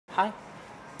Hi,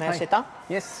 may I Hi. sit down?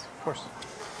 Yes, of course.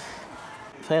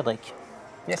 Fredrik,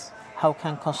 Yes. how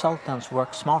can consultants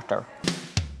work smarter?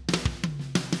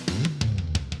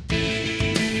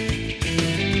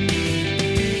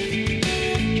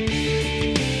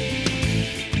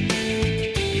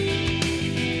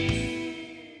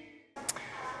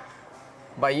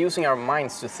 By using our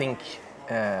minds to think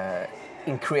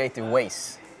in creative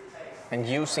ways and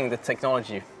using the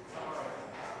technology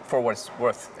for what it's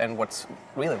worth and what's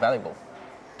really valuable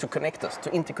to connect us, to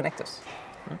interconnect us.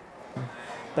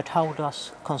 But how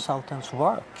does consultants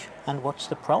work, and what's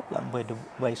the problem with the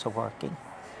ways of working?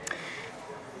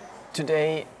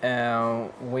 Today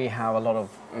we have a lot of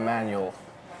manual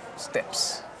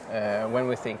steps when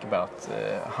we think about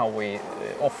how we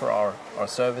offer our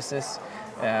services,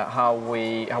 how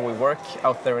we work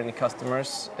out there in the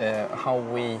customers, how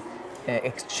we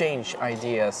exchange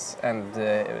ideas and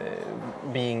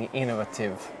being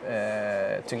innovative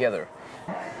together.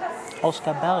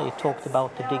 Oscar Berg talked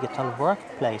about the digital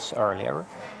workplace earlier.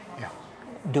 Yeah.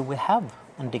 Do we have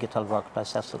a digital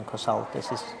workplace as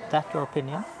consultants? Is that your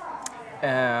opinion?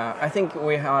 I think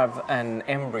we have an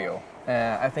embryo.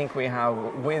 I think we have,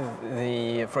 with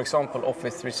the, for example,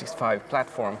 Office 365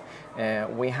 platform,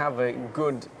 we have a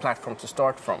good platform to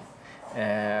start from.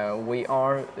 We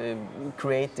are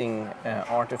creating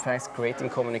artifacts, creating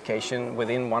communication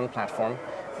within one platform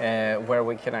where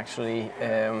we can actually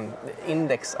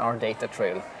index our data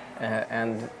trail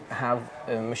and have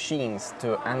machines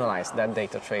to analyze that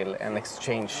data trail and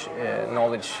exchange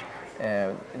knowledge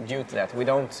due to that. We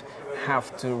don't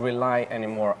have to rely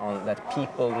anymore on that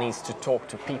people needs to talk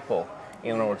to people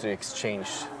in order to exchange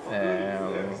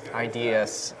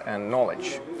ideas and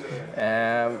knowledge.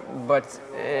 But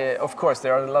of course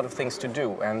there are a lot of things to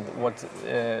do, and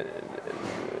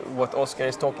what Oscar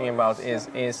is talking about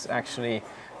is actually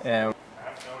an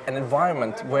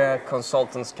environment where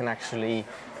consultants can actually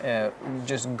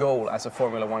just go as a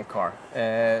Formula One car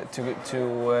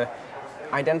to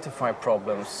identify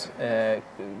problems,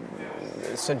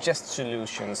 suggest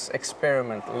solutions,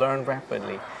 experiment, learn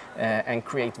rapidly, and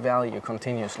create value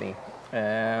continuously.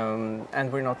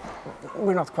 And we're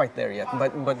not quite there yet,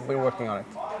 but we're working on it.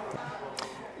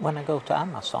 When I go to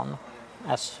Amazon,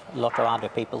 as a lot of other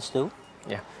people do,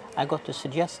 Yeah. I got the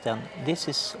suggestion this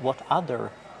is what other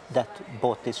that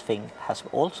bought this thing has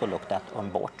also looked at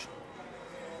and bought.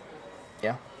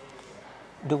 Yeah.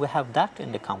 Do we have that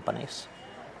in the companies?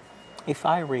 If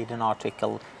I read an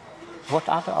article, what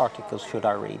other articles should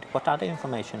I read? What other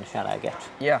information should I get?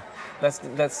 Yeah, that's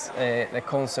the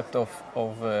concept of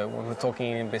what we're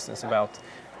talking in business about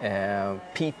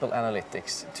people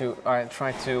analytics. To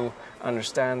try to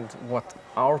understand what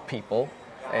our people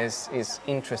is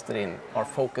interested in, are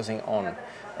focusing on,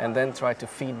 and then try to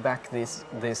feed back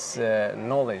this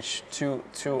knowledge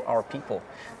to our people.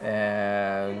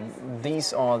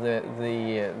 These are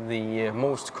the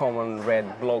most common read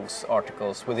blogs,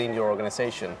 articles within your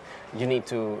organization. You need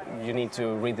to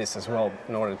read this as well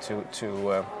in order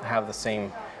to have the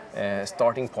same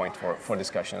starting point for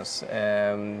discussions.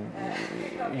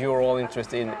 You're all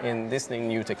interested in this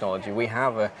new technology. We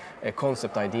have a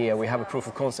concept idea, we have a proof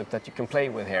of concept that you can play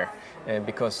with here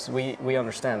because we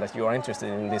understand that you are interested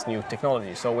in this new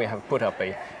technology. So we have put up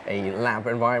a lab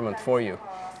environment for you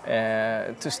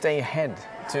to stay ahead,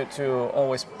 to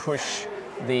always push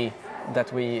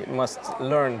that we must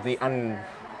learn the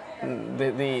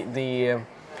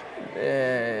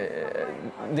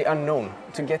unknown,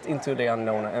 to get into the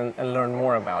unknown and learn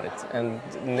more about it and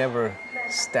never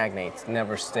stagnate,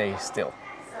 never stay still.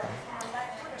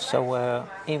 So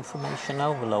information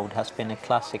overload has been a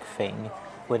classic thing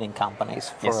within companies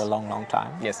for Yes. a long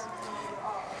time. Yes.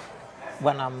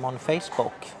 When I'm on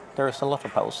Facebook, there's a lot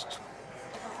of posts,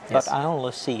 Yes. but I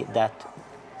only see that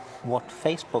what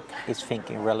Facebook is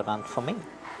thinking relevant for me.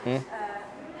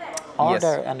 Are Yes.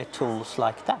 there any tools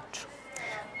like that?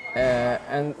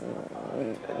 And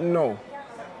no,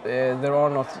 there are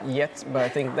not yet, but I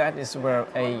think that is where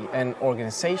an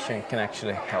organization can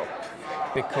actually help.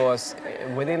 Because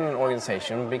within an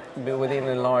organization, within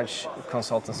a large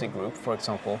consultancy group, for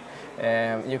example,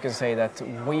 you can say that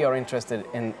we are interested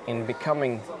in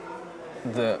becoming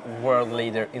the world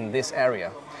leader in this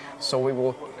area. So we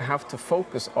will have to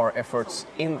focus our efforts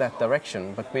in that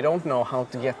direction, but we don't know how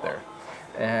to get there.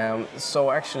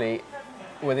 So actually,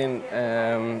 within,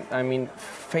 I mean,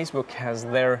 Facebook has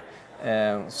their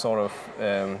sort of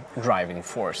driving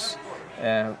force.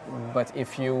 But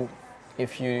if you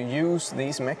use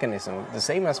these mechanisms, the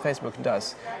same as Facebook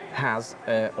has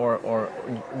or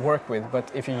work with,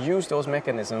 but if you use those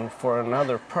mechanisms for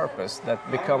another purpose, that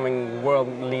becoming world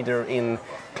leader in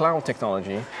cloud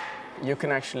technology, you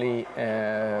can actually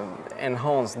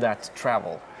enhance that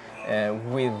travel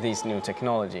with this new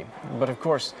technology. But of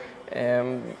course,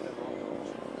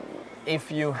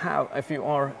 if you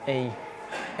are a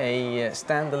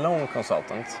standalone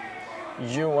consultant,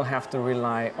 you will have to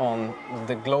rely on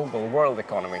the global world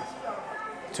economy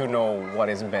to know what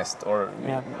is best, or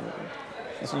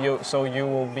so you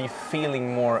will be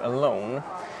feeling more alone,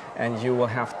 and you will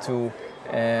have to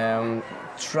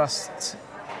trust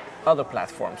other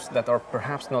platforms that are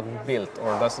perhaps not built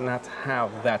or does not have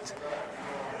that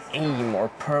aim or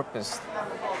purpose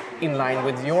in line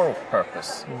with your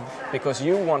purpose, because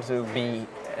you want to be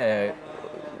a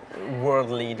world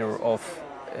leader of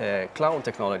cloud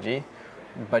technology,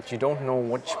 but you don't know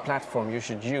which platform you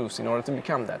should use in order to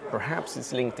become that. Perhaps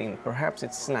it's LinkedIn, perhaps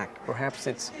it's Slack, perhaps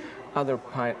it's other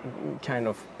kind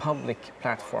of public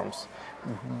platforms,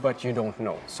 but you don't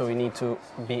know. So you need to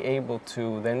be able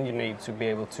to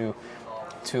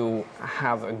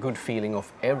have a good feeling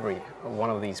of every one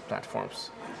of these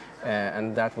platforms,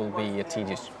 and that will be a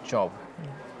tedious job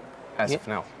as of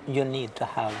now. You need to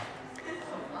have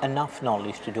enough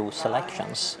knowledge to do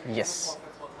selections. Yes.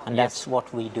 And that's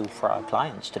what we do for our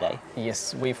clients today.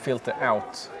 Yes, we filter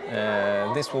out.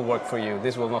 This will work for you,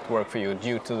 this will not work for you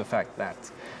due to the fact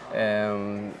that.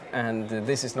 And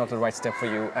this is not the right step for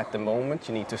you at the moment.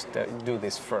 You need to do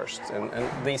this first. And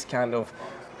this kind of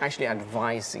actually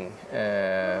advising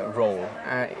role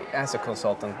as a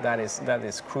consultant, that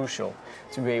is crucial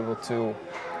to be able to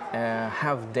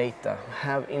have data,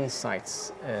 have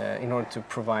insights in order to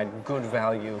provide good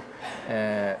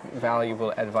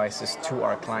valuable advices to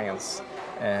our clients,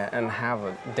 and have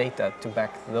data to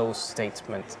back those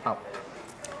statements up.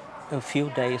 A few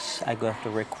days I got a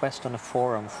request on a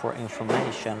forum for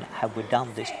information. Have we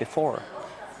done this before?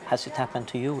 Has it happened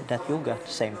to you that you got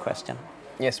the same question?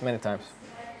 Yes, many times.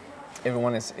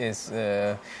 Everyone is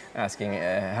asking,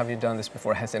 have you done this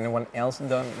before? Has anyone else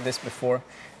done this before?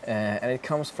 And it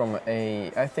comes from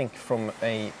I think from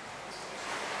a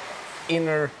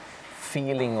inner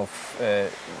feeling of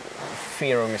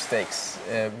fear of mistakes,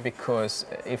 because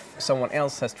if someone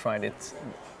else has tried it,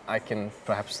 I can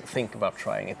perhaps think about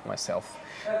trying it myself.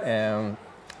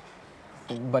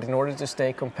 But in order to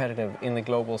stay competitive in the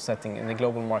global setting, in the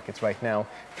global markets right now,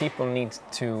 people need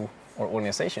to, or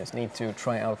organizations need to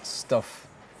try out stuff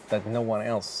that no one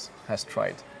else has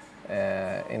tried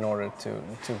in order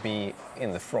to be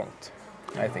in the front,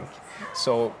 I think.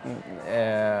 So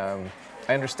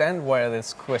I understand where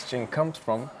this question comes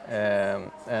from,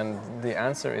 and the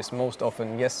answer is most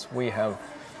often yes, we have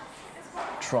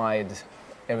tried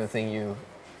everything you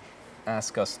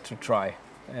ask us to try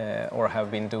or have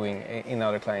been doing in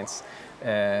other clients.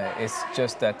 It's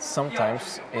just that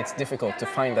sometimes it's difficult to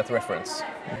find that reference.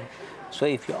 So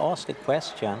if you ask a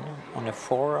question on a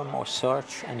forum or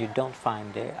search and you don't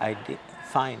find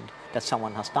that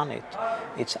someone has done it,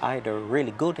 it's either a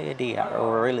really good idea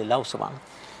or a really lousy one.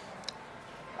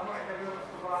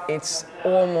 It's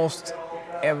almost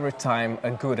every time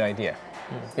a good idea,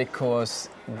 because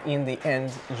in the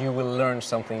end you will learn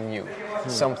something new,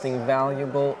 something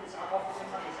valuable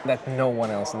that no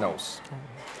one else knows.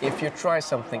 If you try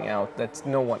something out that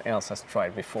no one else has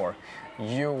tried before,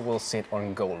 you will sit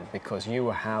on gold, because you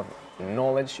have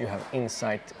knowledge, you have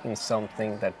insight in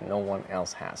something that no one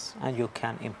else has. And you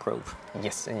can improve.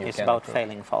 Yes, and you it's can about improve.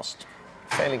 failing fast.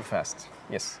 Failing fast,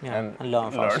 yes. Yeah, and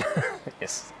learn fast.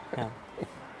 Yes. Yeah.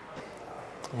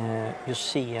 You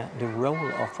see the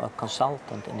role of a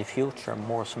consultant in the future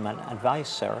more as an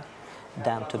advisor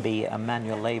than to be a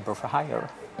manual labor for hire?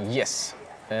 Yes,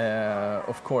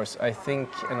 of course. I think,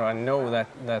 and I know that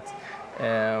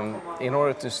in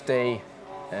order to stay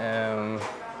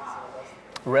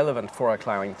relevant for our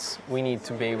clients, we need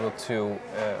to be able to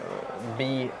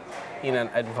be in an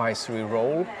advisory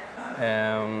role,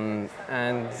 and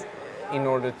in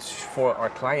order for our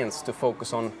clients to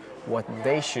focus on what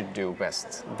they should do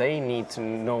best. They need to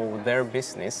know their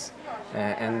business,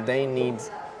 and they need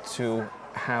to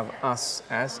have us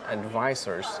as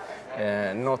advisors,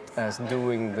 not as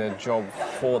doing the job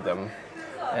for them,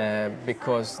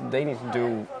 because they need to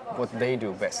do what they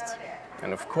do best.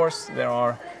 And of course there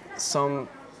are some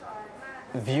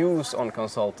views on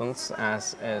consultants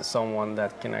as someone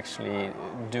that can actually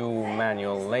do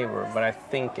manual labor, but I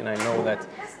think and I know that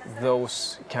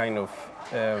those kind of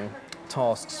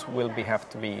tasks will have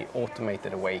to be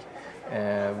automated away,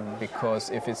 because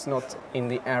if it's not in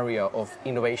the area of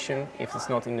innovation, if it's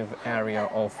not in the area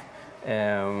of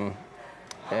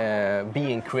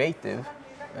being creative,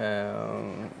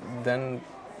 then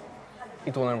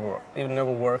it will never work. It will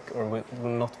never work, or will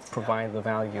not provide the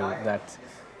value that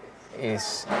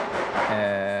is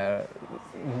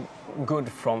good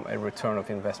from a return of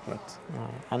investment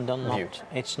And view.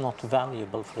 it's not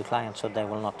valuable for the client, so they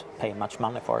will not pay much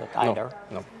money for it either.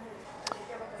 No.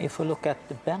 If we look at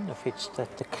the benefits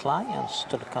that the clients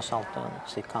to the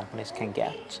consultancy companies can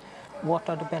get, what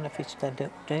are the benefits that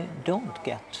they don't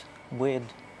get with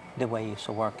the ways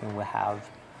of working we have?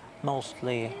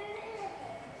 Mostly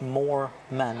more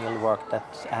manual work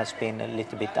that has been a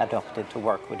little bit adopted to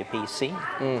work with the PC.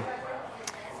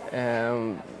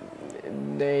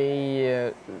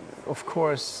 Of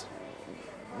course,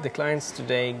 the clients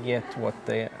today get what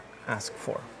they ask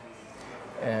for.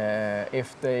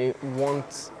 If they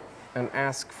want and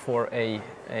ask for a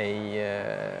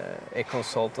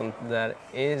consultant that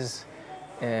is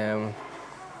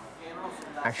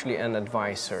actually an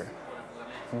advisor,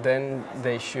 then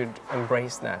they should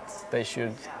embrace that. They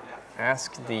should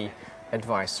ask the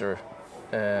advisor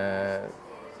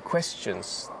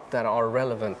questions that are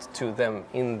relevant to them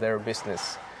in their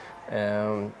business.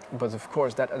 But of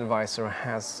course, that advisor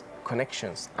has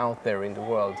connections out there in the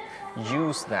world.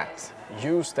 Use that.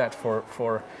 Use that for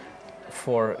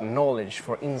knowledge,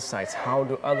 for insights. How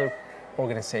do other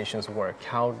organizations work?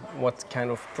 What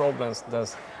kind of problems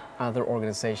does other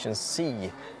organizations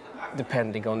see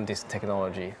depending on this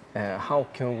technology? How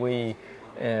can we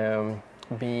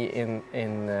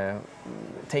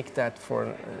take that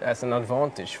as an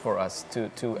advantage for us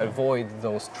to avoid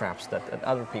those traps that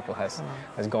other people has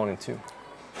gone into?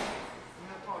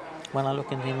 When I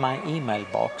look in my email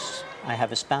box, I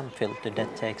have a spam filter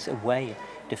that takes away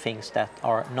the things that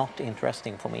are not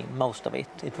interesting for me. Most of it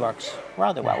works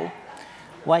rather well.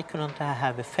 Why couldn't I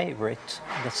have a favorite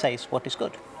that says what is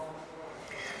good?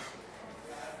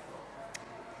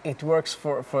 It works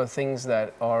for things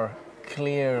that are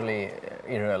clearly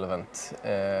irrelevant,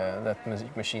 that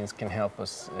machines can help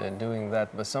us doing that,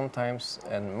 but sometimes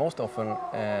and most often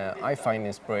I find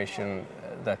inspiration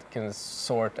that can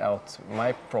sort out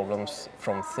my problems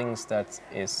from things that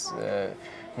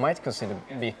might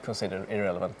be considered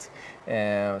irrelevant.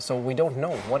 So we don't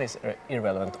know what is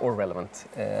irrelevant or relevant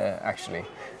actually.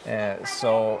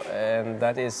 And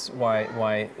that is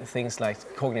why things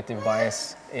like cognitive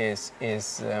bias is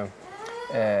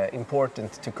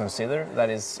important to consider. That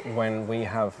is when we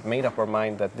have made up our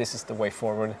mind that this is the way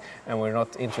forward and we're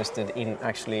not interested in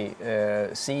actually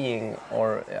seeing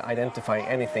or identifying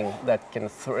anything that can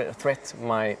threat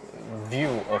my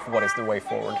view of what is the way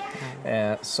forward.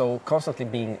 So constantly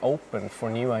being open for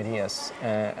new ideas,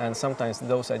 and sometimes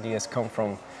those ideas come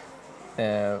from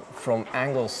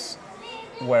angles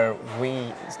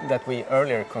that we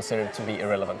earlier considered to be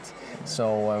irrelevant.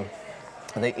 So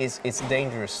it's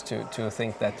dangerous to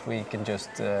think that we can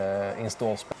just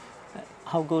install.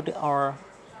 How good are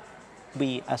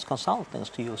we as consultants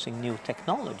to using new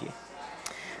technology?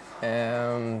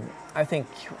 I think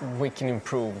we can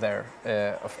improve there,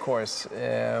 of course.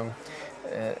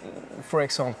 For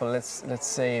example, let's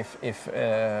say if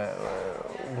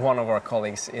one of our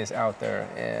colleagues is out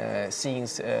there seeing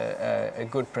a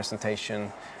good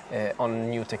presentation on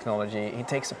new technology, he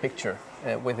takes a picture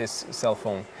with his cell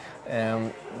phone.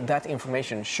 That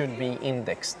information should be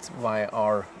indexed by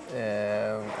our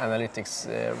analytics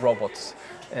robots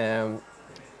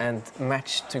and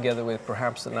matched together with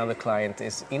perhaps another client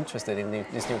is interested in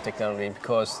this new technology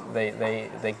because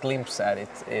they glimpse at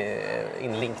it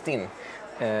in LinkedIn.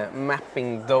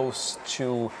 Mapping those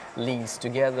two leads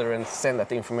together and send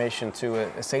that information to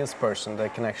a salesperson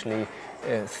that can actually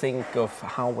think of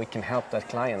how we can help that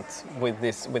client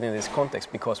within this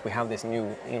context, because we have this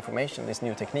new information, this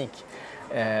new technique.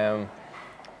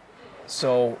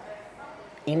 So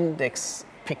index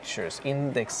pictures,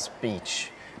 index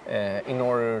speech in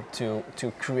order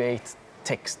to create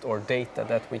text or data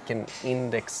that we can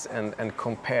index and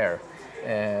compare.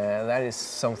 That is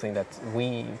something that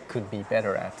we could be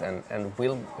better at and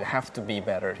will have to be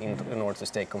better in order to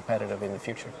stay competitive in the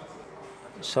future.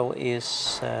 So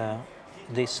is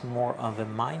this more of a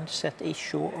mindset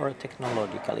issue or a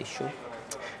technological issue?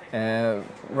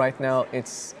 Right now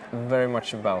it's very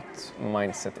much about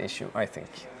mindset issue, I think.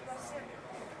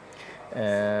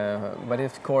 But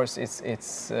of course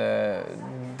it's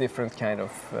different kind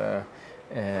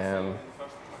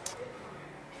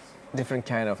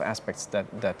of aspects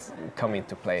that come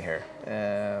into play here,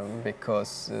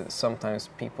 because sometimes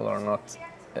people are not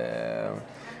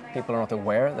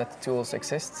aware that the tools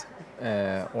exist,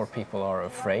 or people are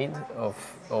afraid of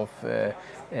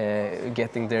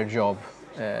getting their job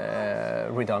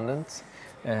redundant.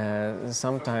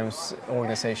 Sometimes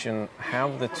organizations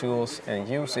have the tools and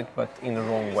use it, but in the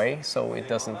wrong way, so it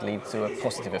doesn't lead to a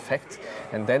positive effect,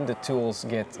 and then the tools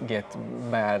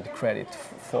get bad credit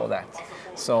for that.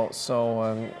 So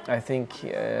I think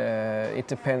it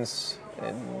depends.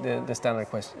 The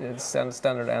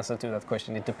standard answer to that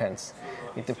question, it depends.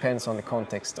 It depends on the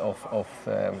context of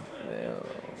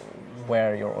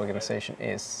where your organization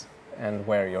is and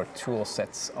where your tool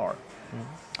sets are.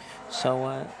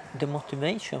 So the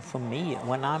motivation for me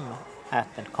when I'm at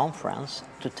a conference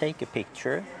to take a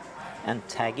picture and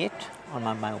tag it on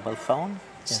my mobile phone,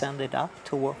 send it up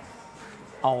to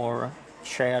our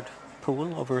shared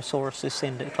pool of resources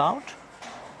in the cloud.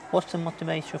 What's the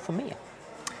motivation for me?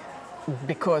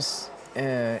 Because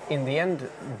in the end,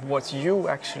 what you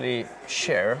actually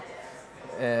share,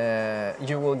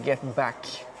 you will get back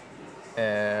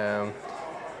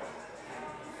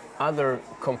other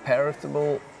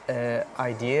comparable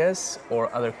ideas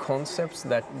or other concepts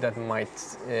that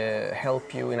might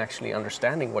help you in actually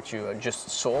understanding what you just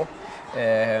saw.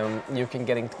 You can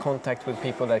get in contact with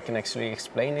people that can actually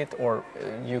explain it, or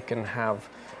you can have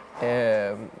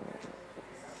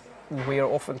we are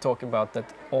often talking about that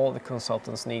all the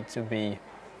consultants need to be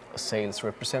a sales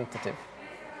representative.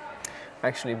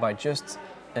 Actually, by just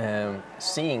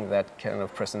seeing that kind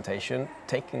of presentation,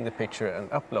 taking the picture and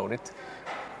upload it,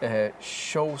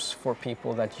 shows for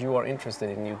people that you are interested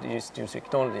in new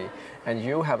technology, and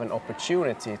you have an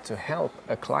opportunity to help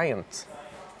a client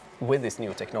with this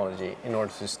new technology in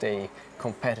order to stay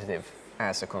competitive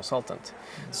as a consultant.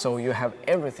 So you have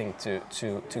everything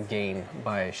to gain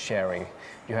by sharing.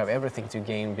 You have everything to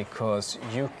gain because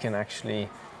you can actually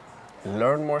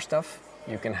learn more stuff,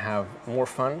 you can have more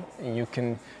fun, you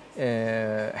can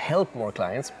help more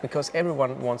clients, because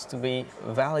everyone wants to be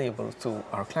valuable to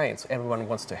our clients. Everyone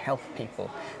wants to help people,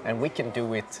 and we can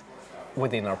do it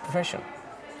within our profession.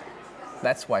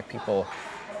 That's why people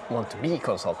want to be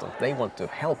consultants. They want to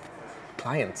help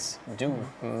clients do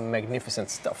magnificent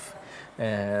stuff.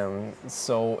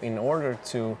 So in order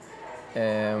to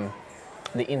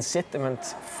the incitament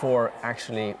for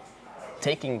actually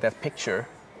taking that picture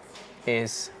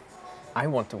is, I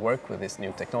want to work with this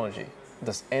new technology.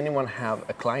 Does anyone have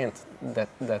a client that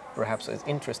perhaps is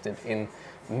interested in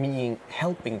me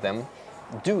helping them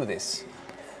do this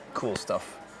cool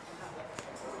stuff?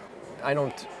 I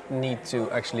don't need to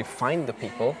actually find the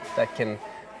people that can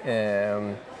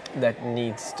that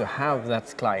needs to have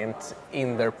that client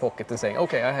in their pocket and saying,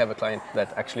 okay, I have a client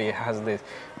that actually has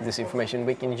this information.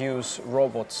 We can use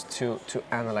robots to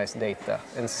analyze data,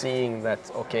 and seeing that,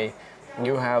 okay,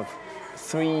 you have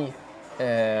 3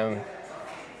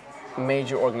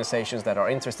 major organizations that are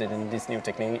interested in this new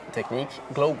technique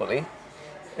globally.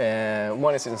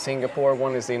 One is in Singapore,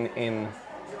 one is in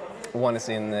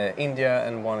India,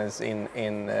 and one is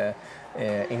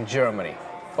in Germany.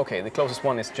 Okay, the closest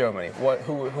one is Germany.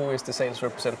 Who is the sales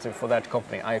representative for that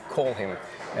company? I call him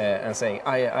and say,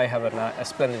 I have a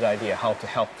splendid idea how to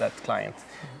help that client.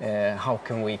 How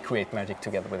can we create magic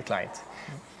together with the client?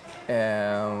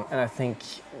 And I think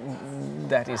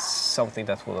that is something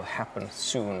that will happen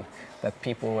soon, that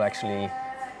people will actually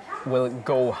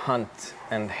go hunt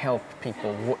and help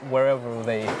people wherever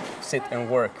they sit and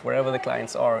work, wherever the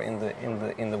clients are in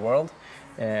the world.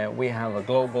 We have a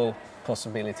global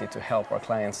possibility to help our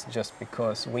clients just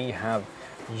because we have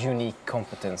unique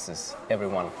competences.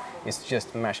 Everyone is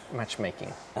just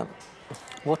matchmaking.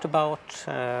 What about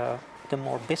the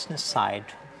more business side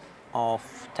of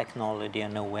technology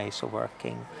and new ways of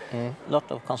working? A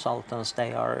lot of consultants,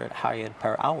 they are hired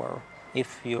per hour.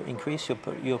 If you increase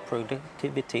your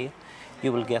productivity,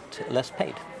 you will get less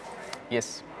paid.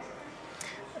 Yes.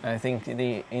 I think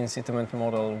the incitament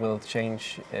model will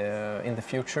change in the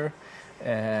future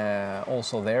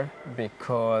also there,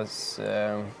 because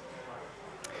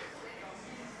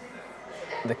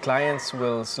the clients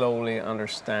will slowly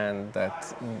understand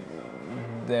that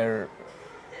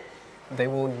they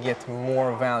will get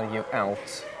more value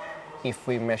out if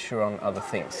we measure on other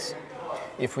things.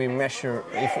 If we measure,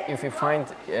 if we find,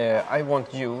 I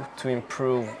want you to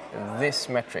improve this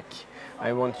metric,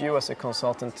 I want you as a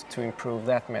consultant to improve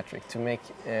that metric, to make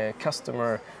a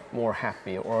customer more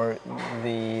happy, or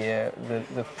the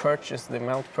purchase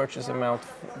amount,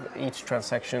 each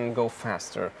transaction go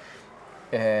faster.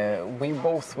 We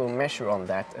both will measure on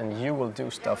that, and you will do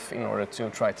stuff in order to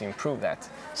try to improve that.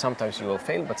 Sometimes you will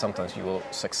fail, but sometimes you will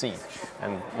succeed,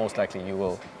 and most likely you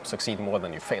will succeed more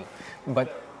than you fail. But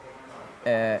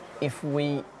if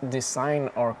we design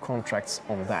our contracts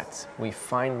on that, we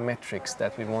find metrics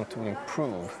that we want to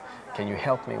improve, can you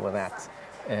help me with that?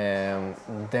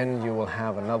 Then you will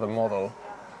have another model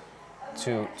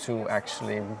to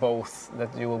actually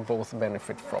that you will both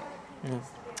benefit from.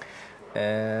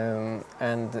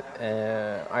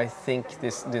 I think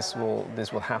this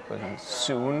will happen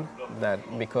soon. That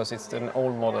because it's an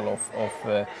old model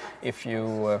of if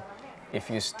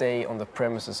you stay on the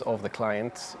premises of the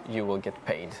client, you will get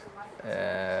paid.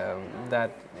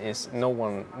 That is no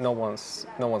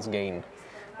one's gain,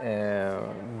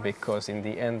 because in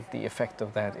the end the effect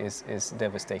of that is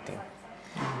devastating,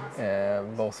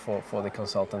 both for the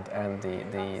consultant and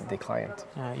the client.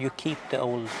 You keep the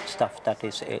old stuff that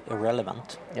is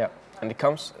irrelevant. Yeah, and it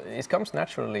comes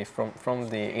naturally from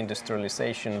the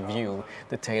industrialization view,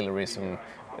 the Taylorism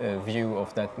view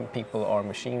of that people are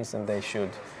machines and they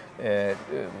should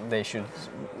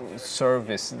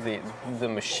service the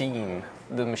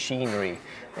machinery.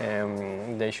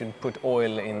 They should put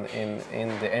oil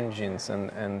in the engines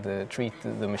and treat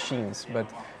the machines. But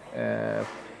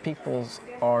people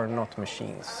are not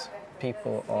machines.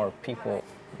 People are people.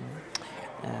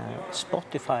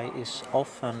 Spotify is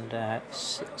often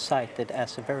cited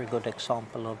as a very good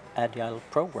example of agile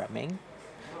programming.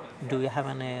 Do you have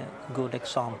any good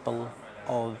example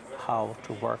of how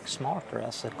to work smarter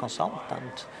as a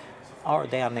consultant? Are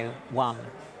there anyone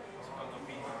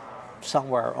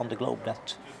somewhere on the globe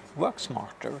that works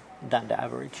smarter than the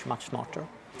average, much smarter?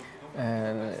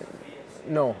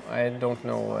 No, I don't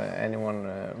know anyone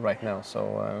right now.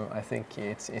 So I think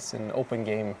it's an open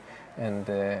game, and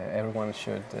everyone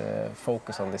should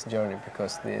focus on this journey,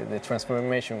 because the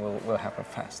transformation will happen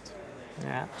fast.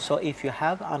 Yeah. So if you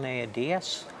have any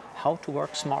ideas how to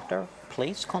work smarter,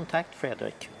 please contact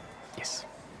Fredrik. Yes.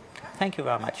 Thank you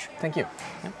very much. Thank you.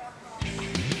 Yeah.